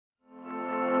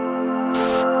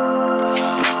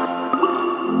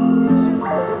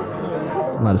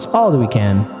and let us all do we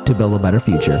can to build a better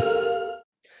future.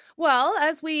 Well,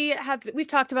 as we've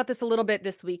talked about this a little bit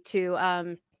this week too.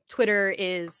 Twitter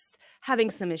is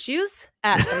having some issues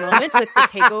at the moment with the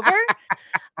takeover.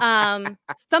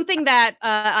 Something that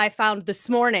I found this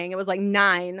morning, it was like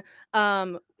 9,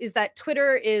 is that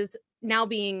Twitter is now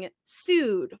being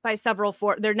sued by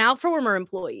they're now former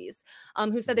employees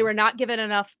who said they were not given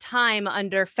enough time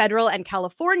under federal and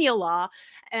California law,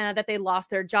 that they lost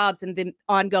their jobs in the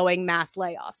ongoing mass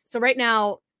layoffs. So right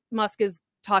now, Musk is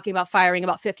talking about firing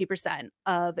about 50%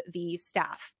 of the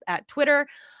staff at Twitter.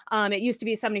 It used to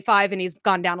be 75, and he's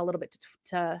gone down a little bit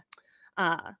to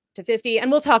 50.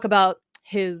 And we'll talk about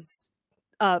his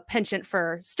penchant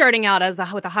for starting out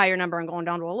with a higher number and going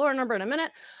down to a lower number in a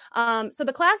minute. So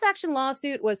the class action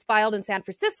lawsuit was filed in San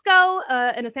Francisco,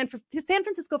 in a San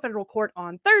Francisco federal court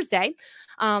on Thursday,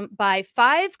 by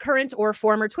 5 current or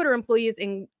former Twitter employees,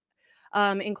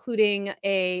 including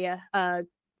a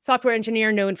software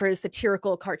engineer known for his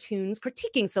satirical cartoons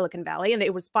critiquing Silicon Valley, and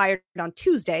it was fired on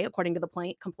Tuesday, according to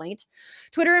the complaint.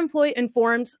 Twitter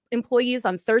informed employees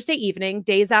on Thursday evening,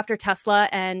 days after Tesla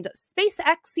and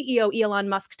SpaceX CEO Elon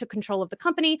Musk took control of the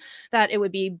company, that it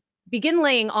would begin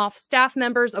laying off staff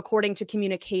members, according to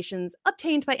communications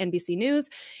obtained by NBC News.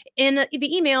 In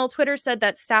the email, Twitter said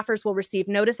that staffers will receive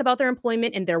notice about their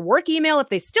employment in their work email if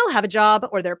they still have a job,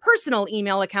 or their personal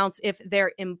email accounts if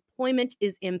their employment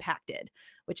is impacted,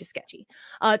 which is sketchy.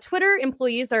 Twitter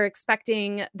employees are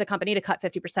expecting the company to cut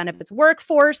 50% of its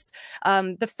workforce.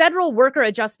 The Federal Worker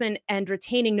Adjustment and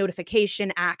Retaining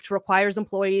Notification Act requires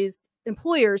employers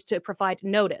to provide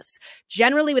notice,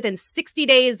 generally within 60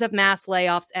 days of mass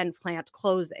layoffs and plant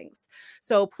closings.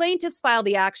 So plaintiffs filed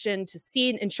the action to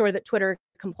ensure that Twitter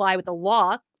comply with the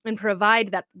law and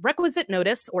provide that requisite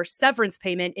notice or severance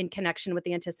payment in connection with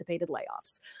the anticipated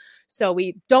layoffs. So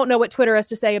we don't know what Twitter has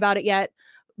to say about it yet,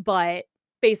 but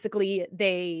basically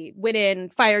they went in,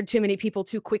 fired too many people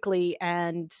too quickly,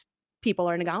 and people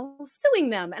are now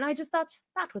suing them. And I just thought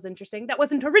that was interesting. That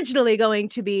wasn't originally going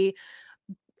to be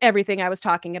everything I was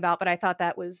talking about, but I thought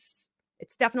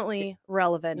it's definitely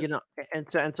relevant. You know,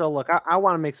 and so look, I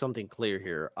want to make something clear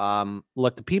here.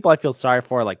 Look, the people I feel sorry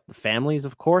for, like the families,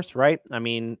 of course, right? I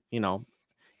mean, you know,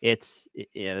 that's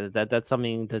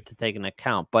something to take into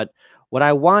account. But what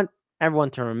I want everyone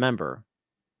to remember,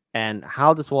 and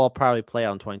how this will all probably play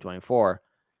out in 2024,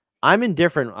 I'm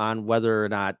indifferent on whether or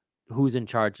not who's in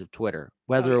charge of Twitter,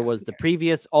 whether it was the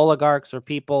previous oligarchs or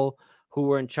people who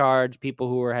were in charge, people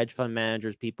who were hedge fund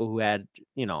managers, people who had,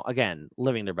 you know, again,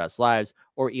 living their best lives,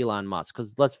 or Elon Musk.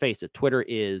 Because let's face it, Twitter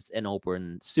is an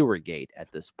open sewer gate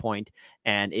at this point,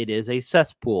 and it is a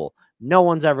cesspool. No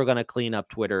one's ever going to clean up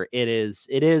Twitter. It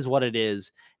is what it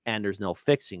is, and there's no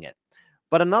fixing it.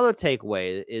 But another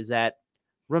takeaway is that,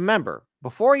 remember,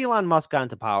 before Elon Musk got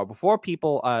into power, before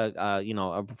people,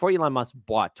 before Elon Musk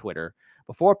bought Twitter,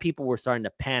 before people were starting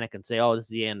to panic and say, oh, this is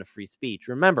the end of free speech,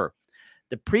 remember,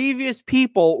 the previous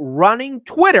people running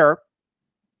Twitter,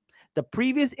 the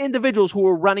previous individuals who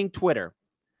were running Twitter,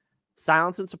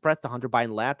 silenced and suppressed the Hunter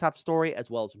Biden laptop story, as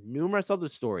well as numerous other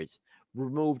stories,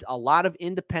 removed a lot of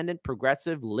independent,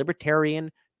 progressive,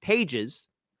 libertarian pages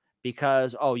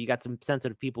because, oh, you got some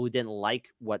sensitive people who didn't like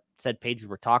what said pages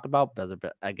were talking about, because of,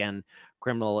 again,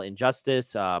 criminal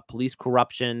injustice, police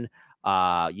corruption.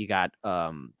 You got,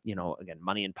 again,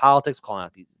 money in politics, calling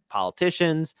out these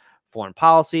politicians, foreign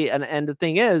policy. And the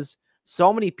thing is,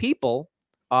 so many people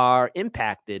are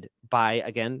impacted by,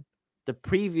 again, the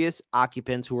previous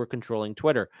occupants who were controlling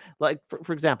Twitter. Like,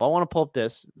 for example, I want to pull up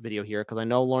this video here because I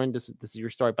know, Lauren, this is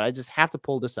your story, but I just have to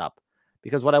pull this up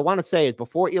because what I want to say is,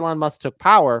 before Elon Musk took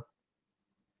power,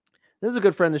 this is a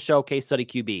good friend of the show, Case Study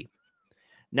QB.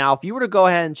 Now, if you were to go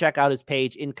ahead and check out his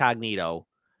page incognito,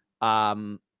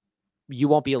 you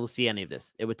won't be able to see any of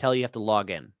this. It would tell you have to log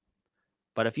in.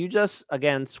 But if you just,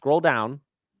 again, scroll down,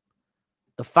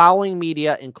 the following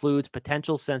media includes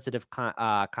potential sensitive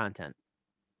content,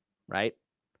 right?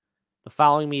 The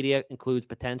following media includes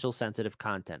potential sensitive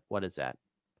content. What is that?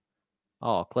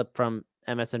 Oh, a clip from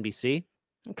MSNBC.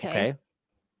 Okay.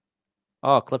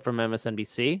 Oh, a clip from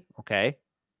MSNBC. Okay.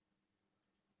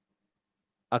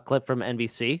 A clip from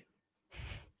NBC.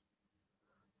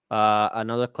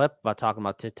 Another clip about talking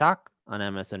about TikTok on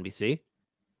MSNBC.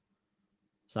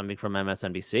 Something from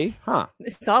MSNBC. Huh.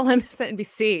 It's all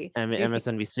MSNBC.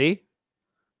 MSNBC.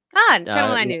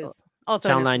 Channel 9 News. Also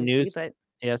Channel 9 MSNBC, News. But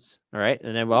yes. All right.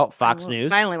 And then, well, Fox News.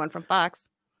 My only one from Fox.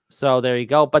 So there you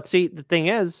go. But see, the thing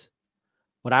is,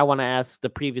 what I want to ask the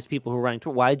previous people who are running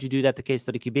Twitter, why did you do that to Case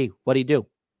Study QB? What do you do?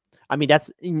 I mean,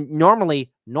 that's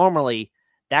normally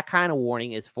that kind of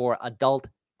warning is for adult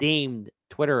themed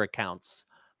Twitter accounts.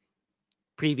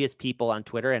 previous people on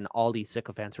Twitter and all these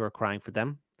sycophants who are crying for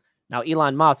them. Now,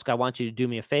 Elon Musk, I want you to do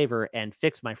me a favor and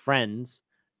fix my friend's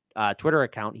Twitter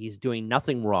account. He's doing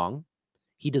nothing wrong.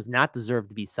 He does not deserve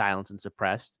to be silenced and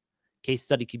suppressed. Case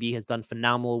Study QB has done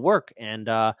phenomenal work, and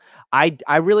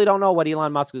I really don't know what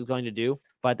Elon Musk is going to do.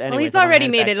 But anyways, well, he's already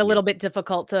made it a little bit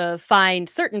difficult to find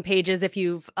certain pages if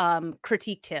you've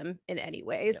critiqued him in any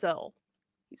way. Yep. So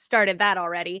he started that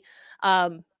already.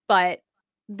 But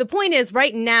the point is,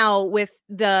 right now with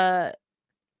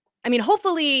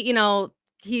hopefully,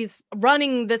 he's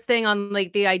running this thing on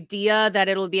like the idea that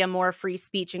it'll be a more free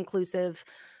speech inclusive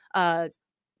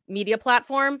media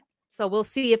platform. So we'll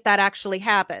see if that actually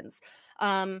happens.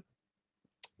 It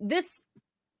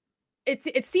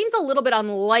seems a little bit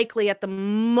unlikely at the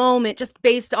moment, just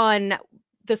based on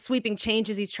the sweeping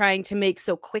changes he's trying to make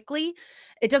so quickly.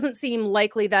 It doesn't seem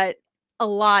likely that a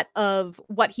lot of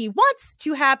what he wants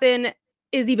to happen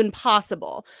is even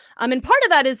possible. And part of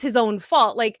that is his own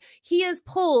fault. Like, he has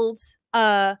pulled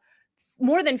more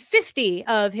than 50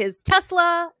 of his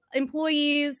Tesla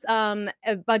employees, a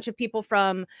bunch of people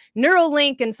from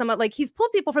Neuralink, and he's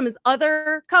pulled people from his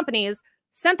other companies,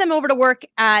 sent them over to work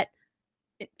at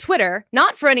Twitter,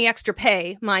 not for any extra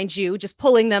pay, mind you, just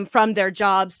pulling them from their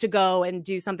jobs to go and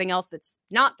do something else that's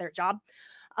not their job.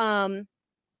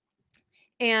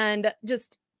 And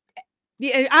just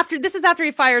after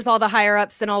he fires all the higher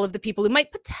ups and all of the people who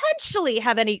might potentially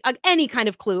have any kind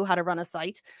of clue how to run a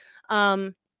site.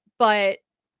 But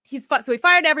he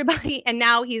fired everybody, and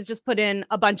now he's just put in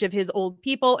a bunch of his old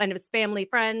people and his family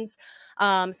friends,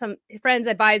 some friends,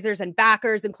 advisors, and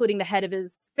backers, including the head of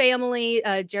his family,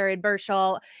 Jared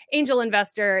Burchell, angel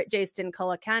investor Jason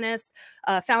Calacanis,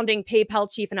 founding PayPal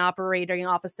chief and operating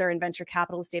officer and venture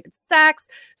capitalist David Sachs.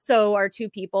 So are two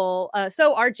people.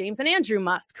 So are James and Andrew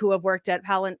Musk, who have worked at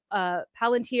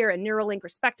Palantir and Neuralink,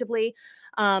 respectively.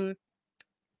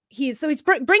 He's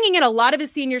bringing in a lot of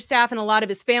his senior staff and a lot of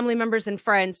his family members and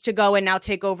friends to go and now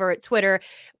take over at Twitter,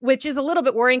 which is a little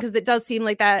bit worrying because it does seem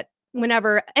like that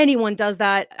whenever anyone does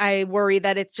that, I worry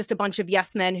that it's just a bunch of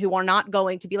yes men who are not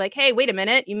going to be like, hey, wait a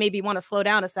minute, you maybe want to slow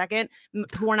down a second,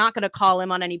 who are not going to call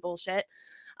him on any bullshit.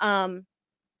 But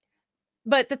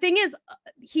the thing is,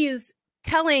 he's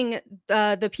telling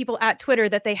the people at Twitter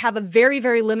that they have a very,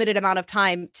 very limited amount of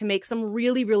time to make some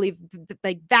really, really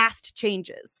vast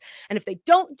changes. And if they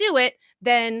don't do it,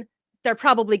 then they're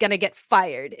probably going to get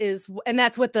fired. And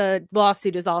that's what the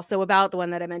lawsuit is also about, the one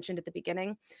that I mentioned at the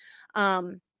beginning.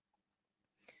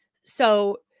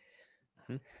 So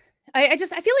I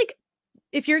feel like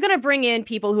if you're going to bring in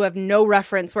people who have no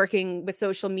reference working with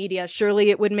social media, surely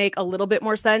it would make a little bit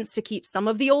more sense to keep some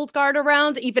of the old guard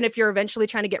around, even if you're eventually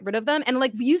trying to get rid of them. And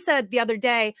like you said the other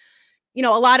day, a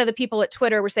lot of the people at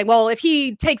Twitter were saying, well, if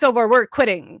he takes over, we're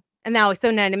quitting. And now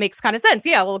it makes kind of sense.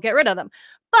 Yeah, we'll get rid of them.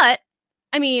 But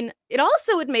I mean, it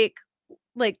also would make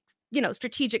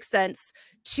strategic sense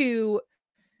to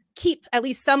keep at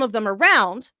least some of them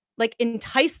around, like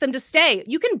entice them to stay.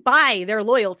 You can buy their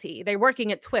loyalty. They're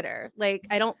working at Twitter. Like,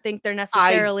 I don't think they're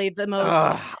necessarily the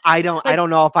most. I don't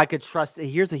know if I could trust.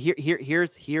 Here's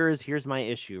my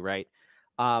issue, right?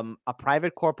 A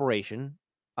private corporation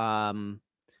was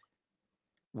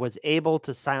able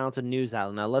to silence a news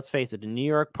outlet. Now, let's face it, the New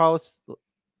York Post,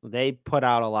 they put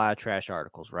out a lot of trash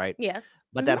articles, right? Yes.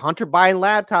 But that Hunter Biden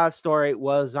laptop story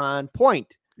was on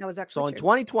point. That was actually so in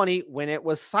 2020, when it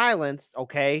was silenced,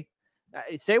 okay.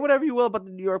 Say whatever you will about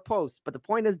the New York Post, but the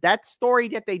point is that story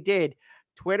that they did,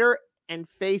 Twitter and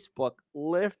Facebook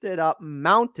lifted up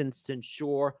mountains to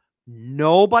ensure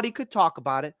nobody could talk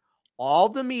about it. All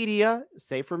the media,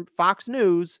 say from Fox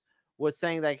News, was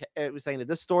saying that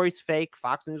this story's fake.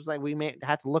 Fox News was like, we may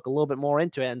have to look a little bit more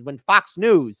into it. And when Fox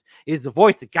News is the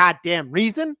voice of goddamn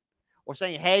reason, or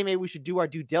saying, hey, maybe we should do our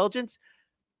due diligence,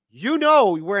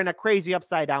 we're in a crazy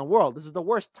upside down world. This is the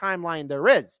worst timeline there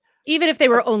is. Even if they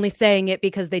were only saying it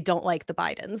because they don't like the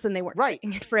Bidens and they weren't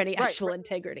saying it for any actual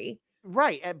integrity.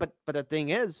 Right. But the thing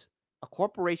is, a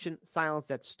corporation silenced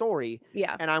that story.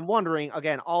 Yeah. And I'm wondering,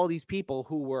 again, all these people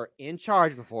who were in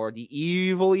charge before the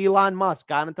evil Elon Musk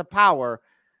got into power.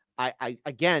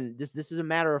 Again, this is a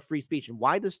matter of free speech. And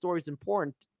why this story is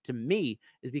important to me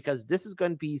is because this is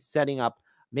going to be setting up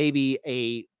maybe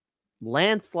a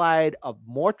landslide of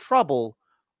more trouble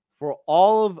for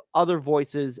all of other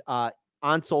voices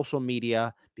on social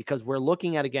media, because we're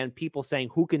looking at, again, people saying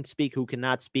who can speak, who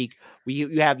cannot speak.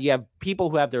 You have people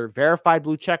who have their verified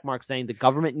blue check mark saying the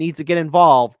government needs to get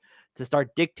involved to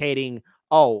start dictating,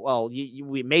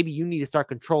 maybe you need to start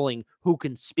controlling who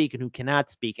can speak and who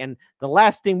cannot speak. And the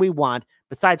last thing we want,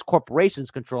 besides corporations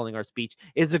controlling our speech,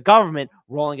 is the government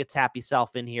rolling its happy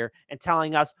self in here and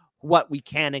telling us what we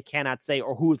can and cannot say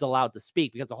or who is allowed to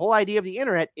speak, because the whole idea of the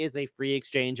internet is a free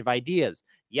exchange of ideas.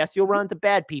 Yes, you'll run into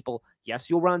bad people. Yes,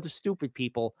 you'll run into stupid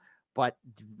people. But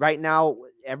right now,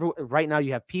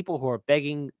 you have people who are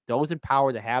begging those in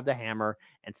power to have the hammer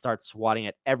and start swatting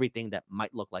at everything that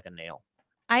might look like a nail.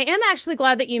 I am actually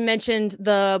glad that you mentioned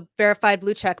the verified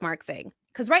blue check mark thing,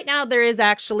 because right now there is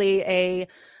actually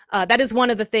that is one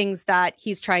of the things that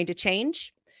he's trying to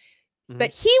change. Mm-hmm.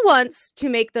 But he wants to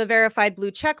make the verified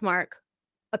blue check mark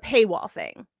a paywall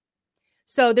thing.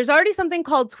 So there's already something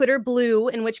called Twitter Blue,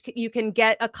 in which you can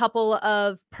get a couple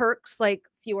of perks, like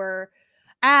fewer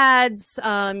ads.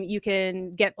 You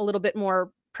can get a little bit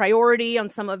more priority on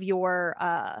some of your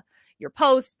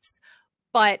posts.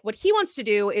 But what he wants to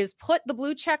do is put the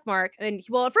blue check mark, and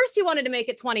well, at first he wanted to make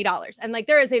it $20. And like,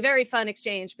 there is a very fun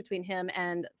exchange between him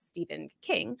and Stephen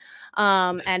King,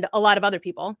 and a lot of other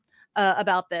people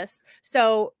about this.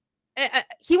 So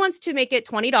he wants to make it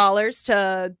 $20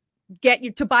 to get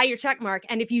you to buy your check mark.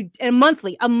 And if you, a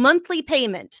monthly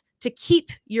payment to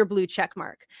keep your blue check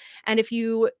mark. And if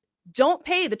you don't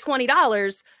pay the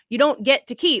 $20, you don't get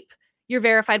to keep your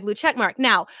verified blue check mark.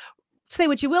 Now, say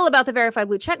what you will about the verified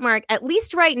blue check mark, at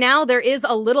least right now, there is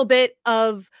a little bit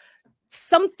of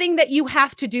something that you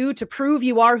have to do to prove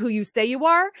you are who you say you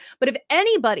are. But if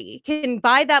anybody can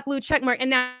buy that blue check mark, and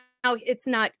now it's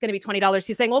not going to be $20,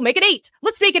 he's saying, well, make it $8.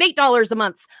 Let's make it $8 a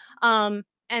month. And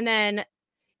then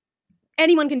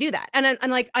anyone can do that. And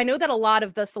like, I know that a lot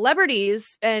of the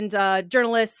celebrities and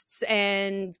journalists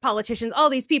and politicians, all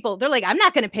these people, they're like, I'm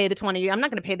not going to pay the $20. I'm not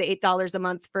going to pay the $8 a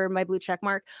month for my blue check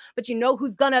mark. But you know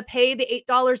who's going to pay the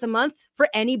 $8 a month for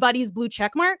anybody's blue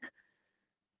check mark?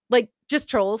 Like, just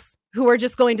trolls who are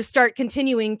just going to start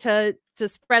continuing to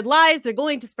spread lies. They're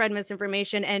going to spread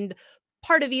misinformation. And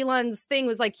part of Elon's thing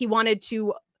was like, he's tried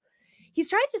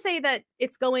to say that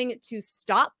it's going to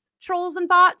stop trolls and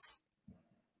bots,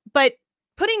 but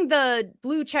putting the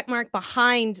blue check mark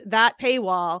behind that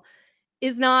paywall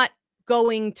is not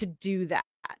going to do that.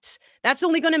 That's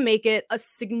only going to make it a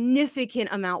significant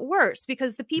amount worse,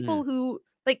 because the people who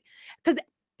like, because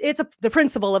it's the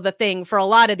principle of the thing for a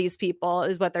lot of these people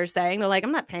is what they're saying. They're like,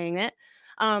 I'm not paying it.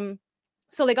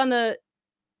 So like on the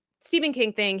Stephen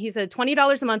King thing, he said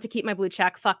 $20 a month to keep my blue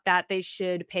check. Fuck that. They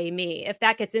should pay me. If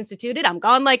that gets instituted, I'm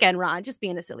gone like Enron, just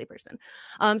being a silly person.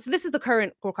 So this is the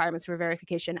current requirements for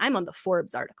verification. I'm on the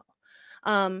Forbes article.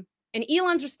 And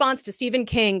Elon's response to Stephen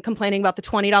King complaining about the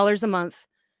 $20 a month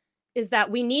is that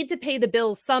we need to pay the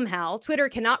bills somehow. Twitter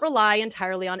cannot rely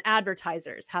entirely on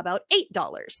advertisers. How about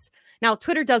 $8? Now,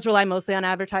 Twitter does rely mostly on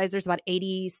advertisers. About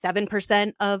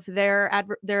 87% of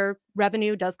their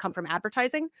revenue does come from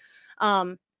advertising.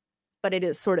 But it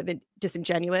is sort of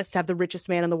disingenuous to have the richest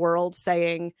man in the world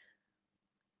saying,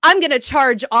 I'm going to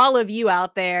charge all of you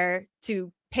out there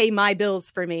to pay my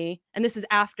bills for me. And this is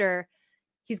after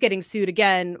he's getting sued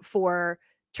again for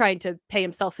trying to pay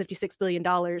himself $56 billion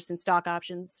in stock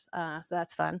options. So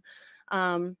that's fun.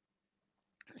 And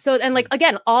like,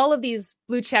 again, all of these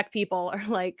blue check people are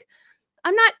like,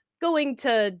 I'm not going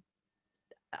to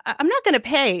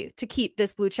pay to keep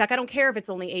this blue check. I don't care if it's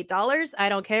only $8. I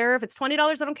don't care if it's $20.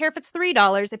 I don't care if it's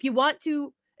 $3. If you want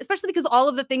to, especially because all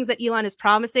of the things that Elon is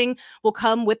promising will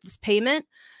come with this payment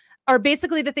are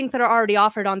basically the things that are already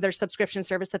offered on their subscription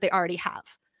service that they already have.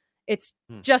 It's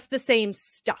just the same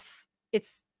stuff.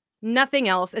 It's nothing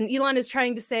else. And Elon is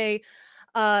trying to say,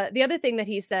 the other thing that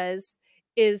he says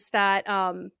is that,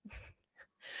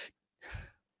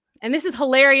 and this is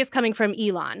hilarious coming from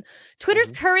Elon,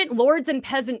 Twitter's current lords and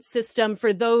peasants system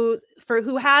for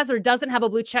who has or doesn't have a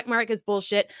blue check mark is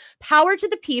bullshit. Power to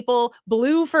the people,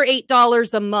 blue for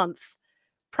 $8 a month.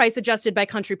 Price adjusted by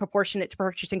country proportionate to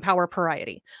purchasing power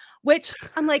variety. Which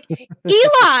I'm like,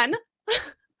 Elon,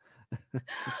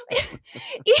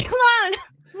 Elon,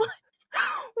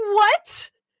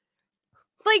 what?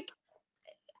 Like,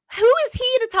 who is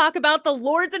he to talk about the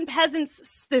lords and peasants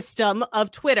system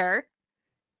of Twitter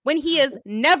when he has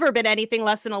never been anything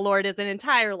less than a lord his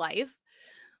entire life?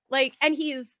 Like, and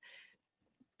he's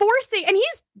forcing, and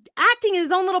he's acting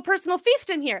his own little personal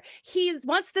fiefdom here. He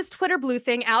wants this Twitter Blue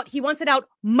thing out. He wants it out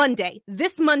Monday,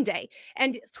 this Monday.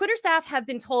 And Twitter staff have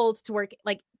been told to work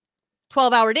like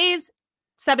 12-hour days,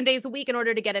 7 days a week in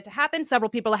order to get it to happen. Several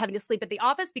people are having to sleep at the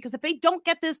office because if they don't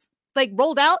get this like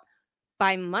rolled out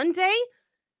by Monday,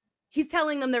 he's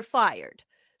telling them they're fired.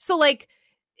 So like,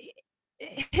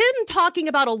 him talking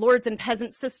about a lords and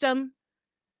peasants system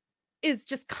is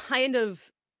just kind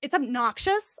of, it's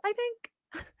obnoxious, I think.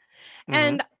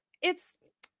 And it's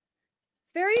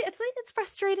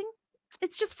frustrating.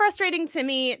 It's just frustrating to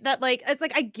me that like, it's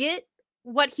like, I get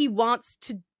what he wants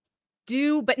to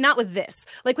do, but not with this.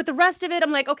 Like with the rest of it,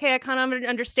 I'm like, okay, I kind of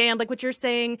understand like what you're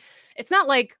saying. It's not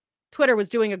like Twitter was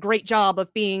doing a great job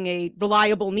of being a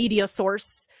reliable media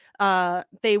source.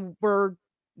 They were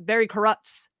very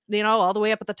corrupt, you know, all the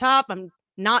way up at the top. I'm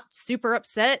not super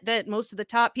upset that most of the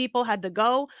top people had to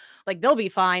go. Like they'll be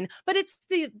fine. But it's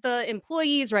the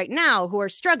employees right now who are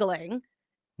struggling.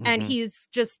 And he's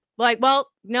just like, well,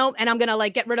 no, and I'm going to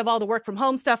like get rid of all the work from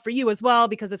home stuff for you as well,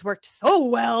 because it's worked so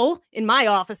well in my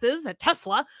offices at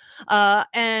Tesla.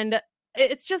 And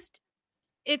it's just,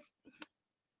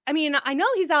 I mean, I know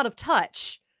he's out of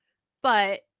touch,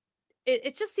 but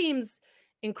it just seems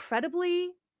incredibly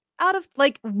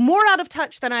more out of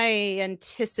touch than I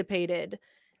anticipated.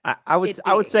 I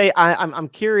would say I'm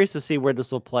curious to see where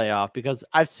this will play off, because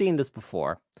I've seen this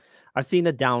before. I've seen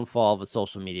the downfall of a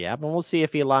social media app, and we'll see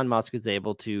if Elon Musk is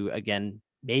able to, again,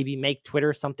 maybe make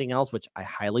Twitter something else, which I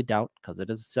highly doubt because it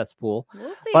is a cesspool.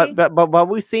 We'll see. But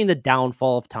we've seen the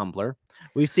downfall of Tumblr.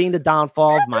 We've seen the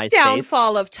downfall of MySpace.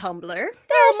 Downfall of Tumblr.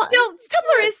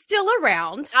 Tumblr is still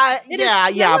around. But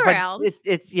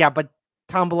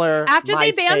Tumblr, after MySpace,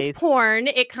 they banned porn,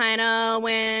 it kind of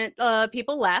went.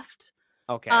 People left.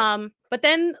 Okay. But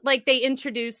then like they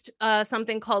introduced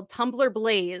something called Tumblr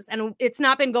Blaze, and it's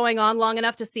not been going on long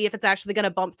enough to see if it's actually going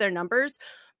to bump their numbers.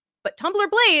 But Tumblr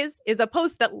Blaze is a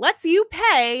post that lets you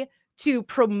pay to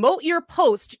promote your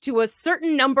post to a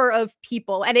certain number of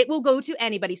people, and it will go to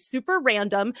anybody. Super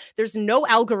random. There's no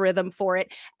algorithm for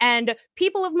it, and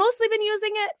people have mostly been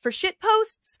using it for shit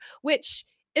posts, which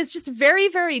is just very,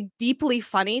 very deeply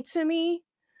funny to me.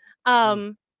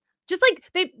 Just like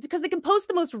because they can post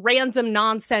the most random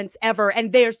nonsense ever,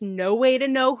 and there's no way to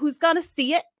know who's gonna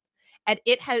see it. And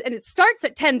it starts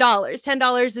at $10.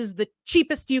 $10 is the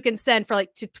cheapest you can send for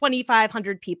like to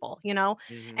 2,500 people, you know?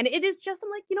 And it is just, I'm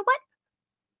like, you know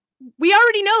what? We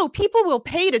already know people will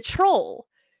pay to troll.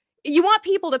 You want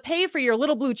people to pay for your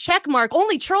little blue check mark.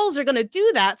 Only trolls are going to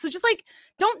do that. So just like,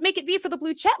 don't make it be for the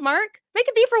blue check mark. Make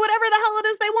it be for whatever the hell it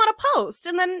is they want to post.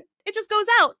 And then it just goes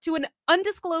out to an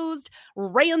undisclosed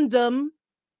random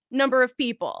number of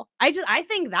people. I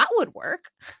think that would work.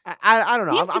 I don't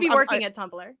know. Seems to be working at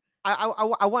Tumblr.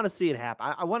 I want to see it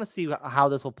happen. I want to see how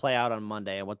this will play out on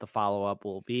Monday and what the follow-up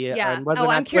will be. Yeah. And whether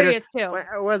I'm curious too.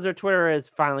 Whether Twitter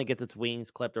finally gets its wings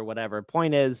clipped or whatever.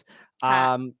 Point is,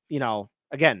 you know,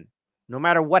 again, no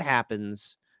matter what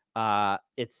happens,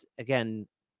 it's again,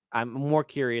 I'm more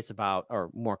curious about or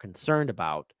more concerned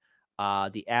about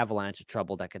the avalanche of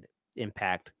trouble that could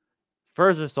impact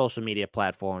further social media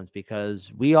platforms,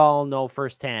 because we all know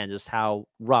firsthand just how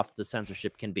rough the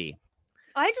censorship can be.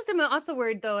 I just am also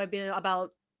worried, though,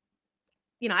 about,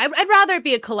 you know, I'd rather it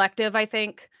be a collective, I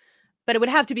think, but it would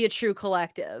have to be a true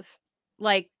collective.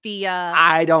 Like the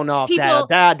I don't know if people,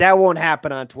 that won't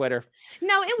happen on Twitter.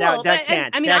 No, it won't. That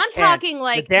can't. I mean, I'm talking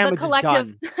like the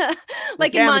collective,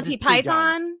 like in Monty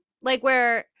Python, like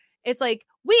where it's like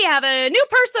we have a new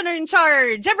person in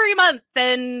charge every month,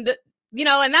 and you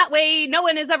know, and that way no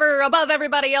one is ever above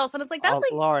everybody else. And it's like, that's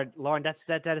like, Lauren,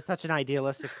 that is such an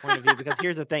idealistic point of view, because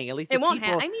here's the thing, at least it won't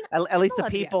happen. I mean, at least the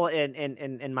people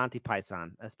in Monty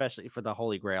Python, especially for the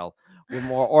Holy Grail, were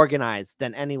more organized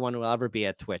than anyone will ever be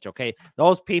at Twitch. Okay.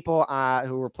 Those people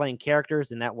who were playing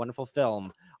characters in that wonderful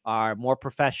film are more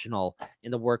professional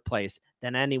in the workplace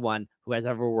than anyone who has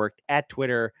ever worked at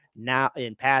Twitter now,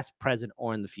 in past, present,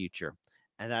 or in the future.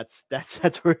 And that's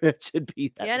where it should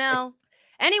be. You know.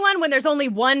 Anyone, when there's only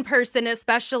one person,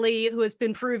 especially who has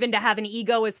been proven to have an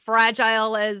ego as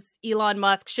fragile as Elon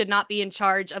Musk, should not be in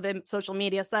charge of a social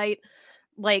media site.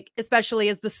 Like, especially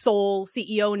as the sole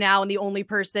CEO now and the only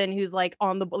person who's like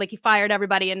he fired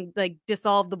everybody and like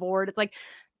dissolved the board. It's like,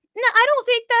 no, I don't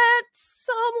think that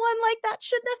someone like that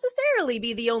should necessarily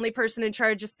be the only person in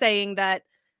charge of saying that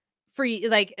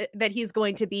that he's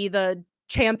going to be the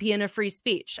champion of free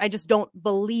speech. I just don't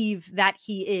believe that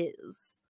he is.